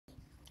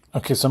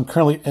Okay, so I'm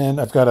currently in,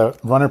 I've got a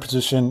runner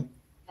position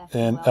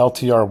in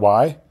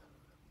LTRY.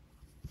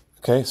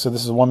 Okay, so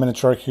this is a 1 minute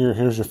chart here.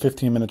 Here's your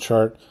 15-minute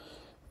chart.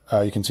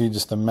 You can see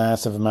just the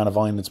massive amount of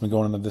volume that's been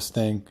going into this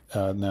thing.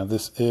 Now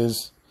this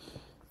is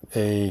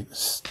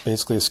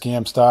basically a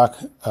scam stock,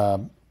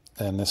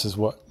 and this is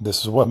what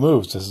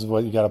moves. This is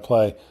what you got to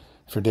play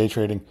for day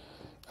trading.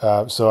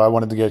 So I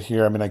wanted to get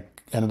here. I mean, I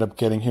ended up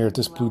getting here at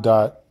this blue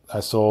dot.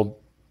 I sold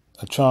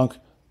a chunk,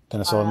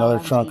 then I sold another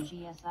chunk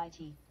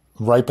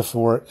right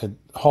before it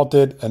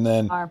halted, and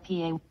then I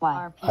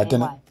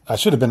didn't. I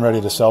should have been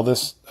ready to sell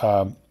this,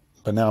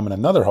 but now I'm in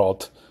another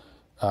halt.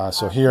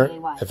 So here,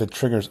 if it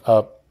triggers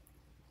up,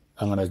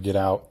 I'm going to get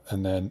out,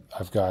 and then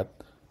I've got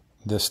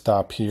this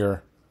stop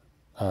here.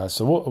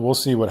 So we'll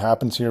see what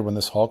happens here when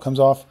this halt comes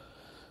off.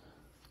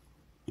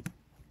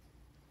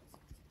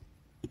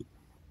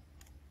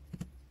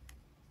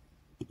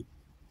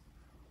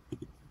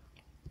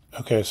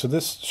 Okay, so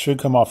this should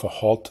come off a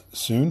halt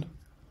soon.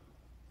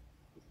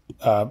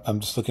 I'm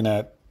just looking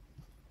at,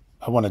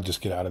 I want to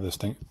just get out of this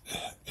thing.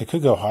 It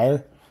could go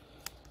higher,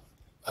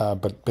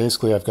 but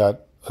basically I've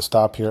got a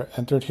stop here,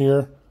 entered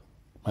here.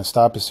 My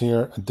stop is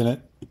here. I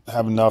didn't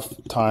have enough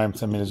time.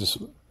 I mean,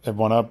 it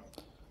went up,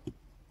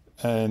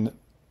 and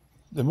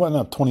it went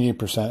up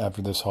 28%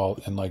 after this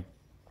halt in like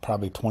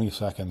probably 20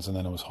 seconds, and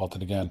then it was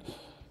halted again.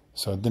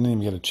 So I didn't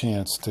even get a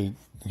chance to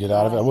get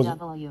out of it.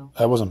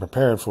 I wasn't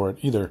prepared for it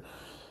either.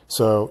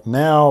 So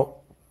now,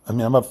 I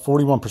mean, I'm up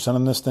 41%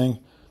 on this thing.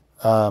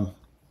 And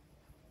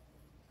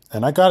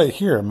I got it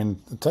here. I mean,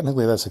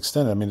 technically that's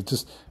extended. I mean,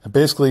 it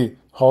basically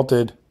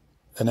halted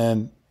and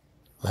then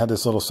had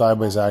this little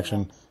sideways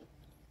action.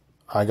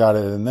 I got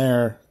it in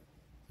there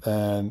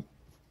and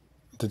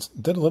did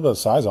a little bit of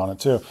size on it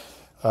too.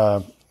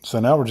 So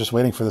now we're just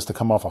waiting for this to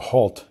come off a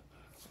halt.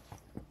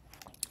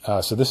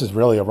 So this is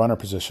really a runner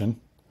position.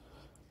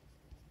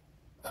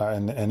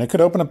 And it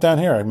could open up down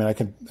here. I mean, it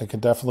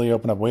could definitely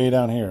open up way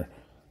down here.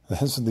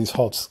 These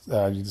halts,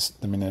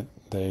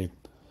 they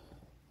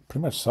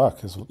pretty much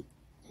suck. Is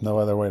no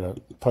other way to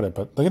put it.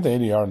 But look at the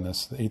ADR in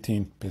this, the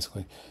 18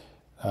 basically.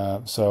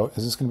 So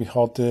is this going to be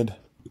halted?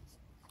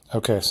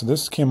 Okay, so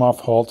this came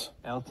off halt.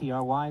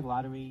 LTRY,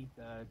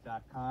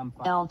 lottery.com.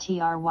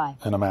 LTRY.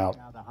 And I'm out.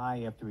 Now the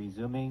high after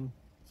resuming.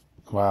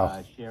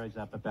 Wow. Share is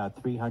up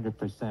about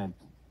 300%.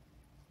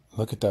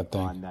 Look at that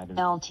thing. On that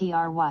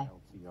LTRY.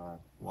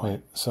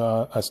 Wait,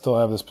 so I still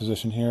have this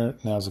position here.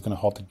 Now is it going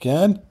to halt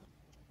again?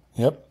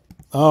 Yep.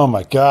 Oh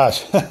my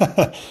gosh.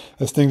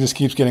 This thing just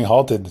keeps getting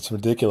halted. It's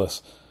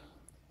ridiculous.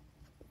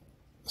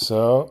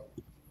 So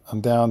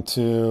I'm down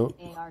to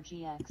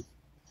ARGX.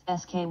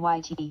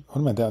 SKYT.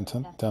 What am I down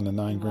to? Down to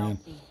 9 grand.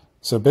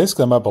 So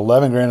basically I'm up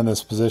 11 grand in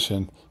this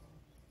position,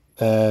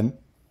 and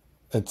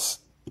it's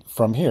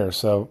from here.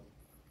 So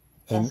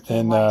in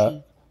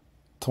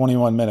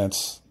 21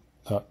 minutes,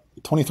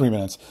 23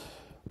 minutes.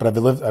 But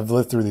I've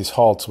lived through these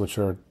halts, which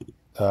are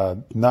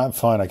not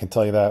fun, I can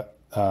tell you that.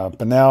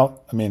 But now,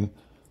 I mean,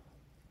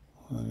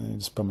 let me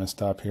just put my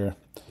stop here.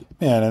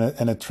 Man,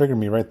 and it triggered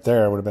me right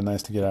there. It would have been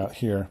nice to get out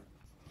here.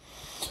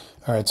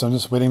 All right, so I'm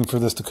just waiting for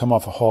this to come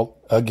off a halt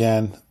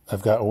again.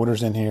 I've got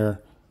orders in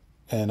here,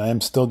 and I am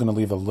still going to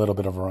leave a little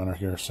bit of a runner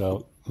here.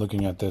 So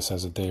looking at this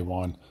as a day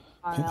one.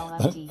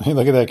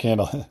 Look at that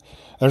candle.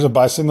 There's a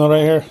buy signal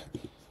right here.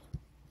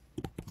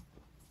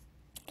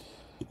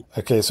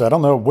 Okay, so I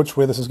don't know which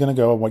way this is going to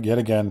go yet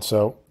again.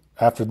 So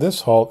after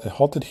this halt, it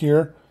halted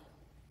here,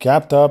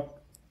 gapped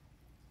up.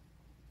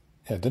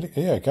 Yeah,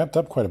 it gapped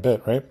up quite a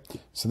bit, right?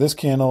 So this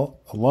candle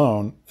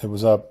alone, it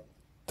was up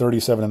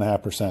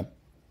 37.5%,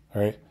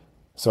 all right?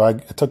 So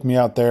it took me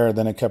out there,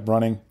 then it kept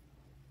running.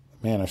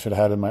 Man, I should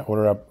have had my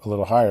order up a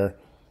little higher.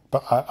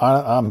 But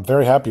I'm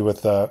very happy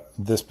with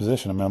this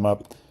position. I mean, I'm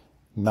up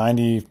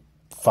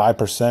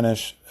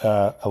 95%-ish,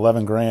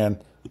 11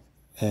 grand,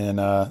 and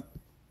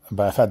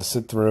but I've had to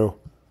sit through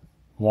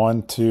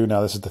 1, 2,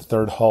 now this is the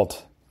third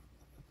halt.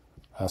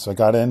 So I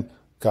got in,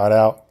 got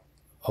out,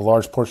 a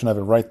large portion of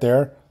it right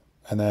there,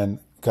 and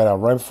then got out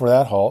right before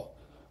that halt,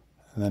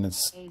 and then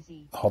it's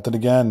halted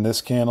again.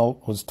 This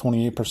candle was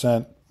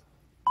 28%,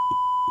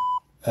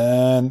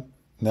 and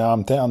now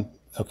I'm down.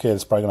 Okay,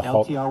 it's probably going to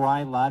halt.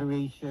 LTRY,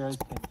 lottery shares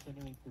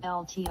continuing to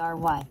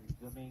LTRY.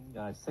 resuming,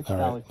 All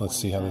right, let's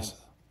see how this...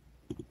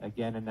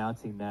 Again,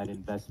 announcing that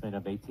investment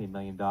of $18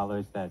 million.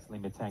 That's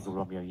Lima Tango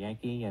Romeo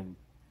Yankee, and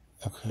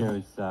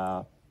shares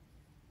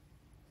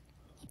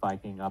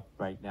spiking up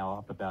right now,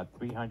 up about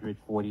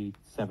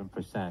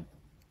 347%.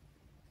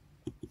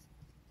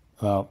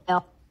 Well,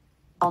 I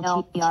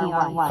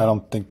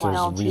don't think there's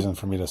a reason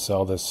for me to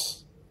sell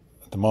this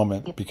at the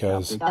moment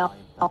because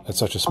it's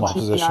such a small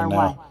position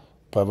now.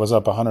 But it was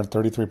up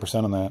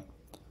 133% on that.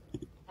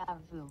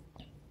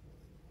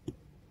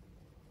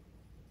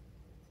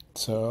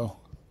 So...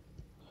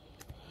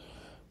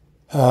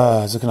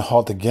 is it going to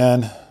halt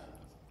again?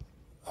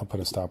 I'll put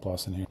a stop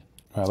loss in here.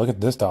 All right, look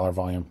at this dollar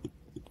volume,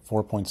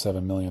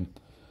 4.7 million.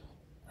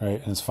 All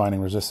right, and it's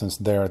finding resistance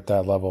there at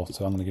that level,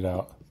 so I'm going to get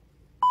out.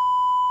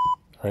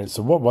 All right,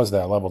 so what was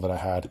that level that I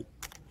had?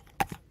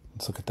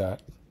 Let's look at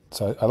that.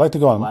 So I like to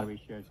go on.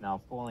 Lottery shares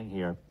now falling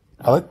here.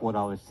 I like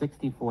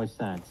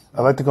 $4.64.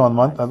 I like to go on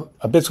month.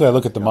 Basically, I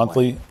look at the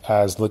monthly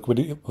as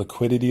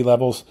liquidity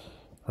levels,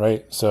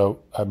 right? So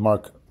I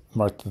marked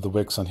the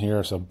wicks on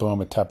here. So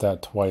boom, it tapped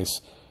that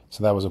twice.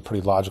 So that was a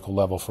pretty logical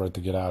level for it to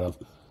get out of,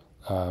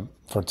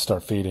 for it to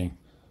start fading.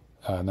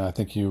 Now I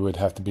think you would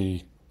have to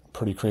be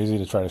pretty crazy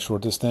to try to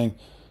short this thing.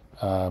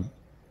 But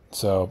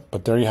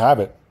there you have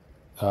it.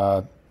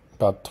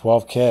 About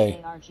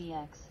 12K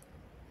ARGX.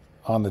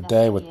 on the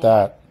day with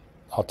that.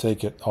 I'll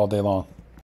take it all day long.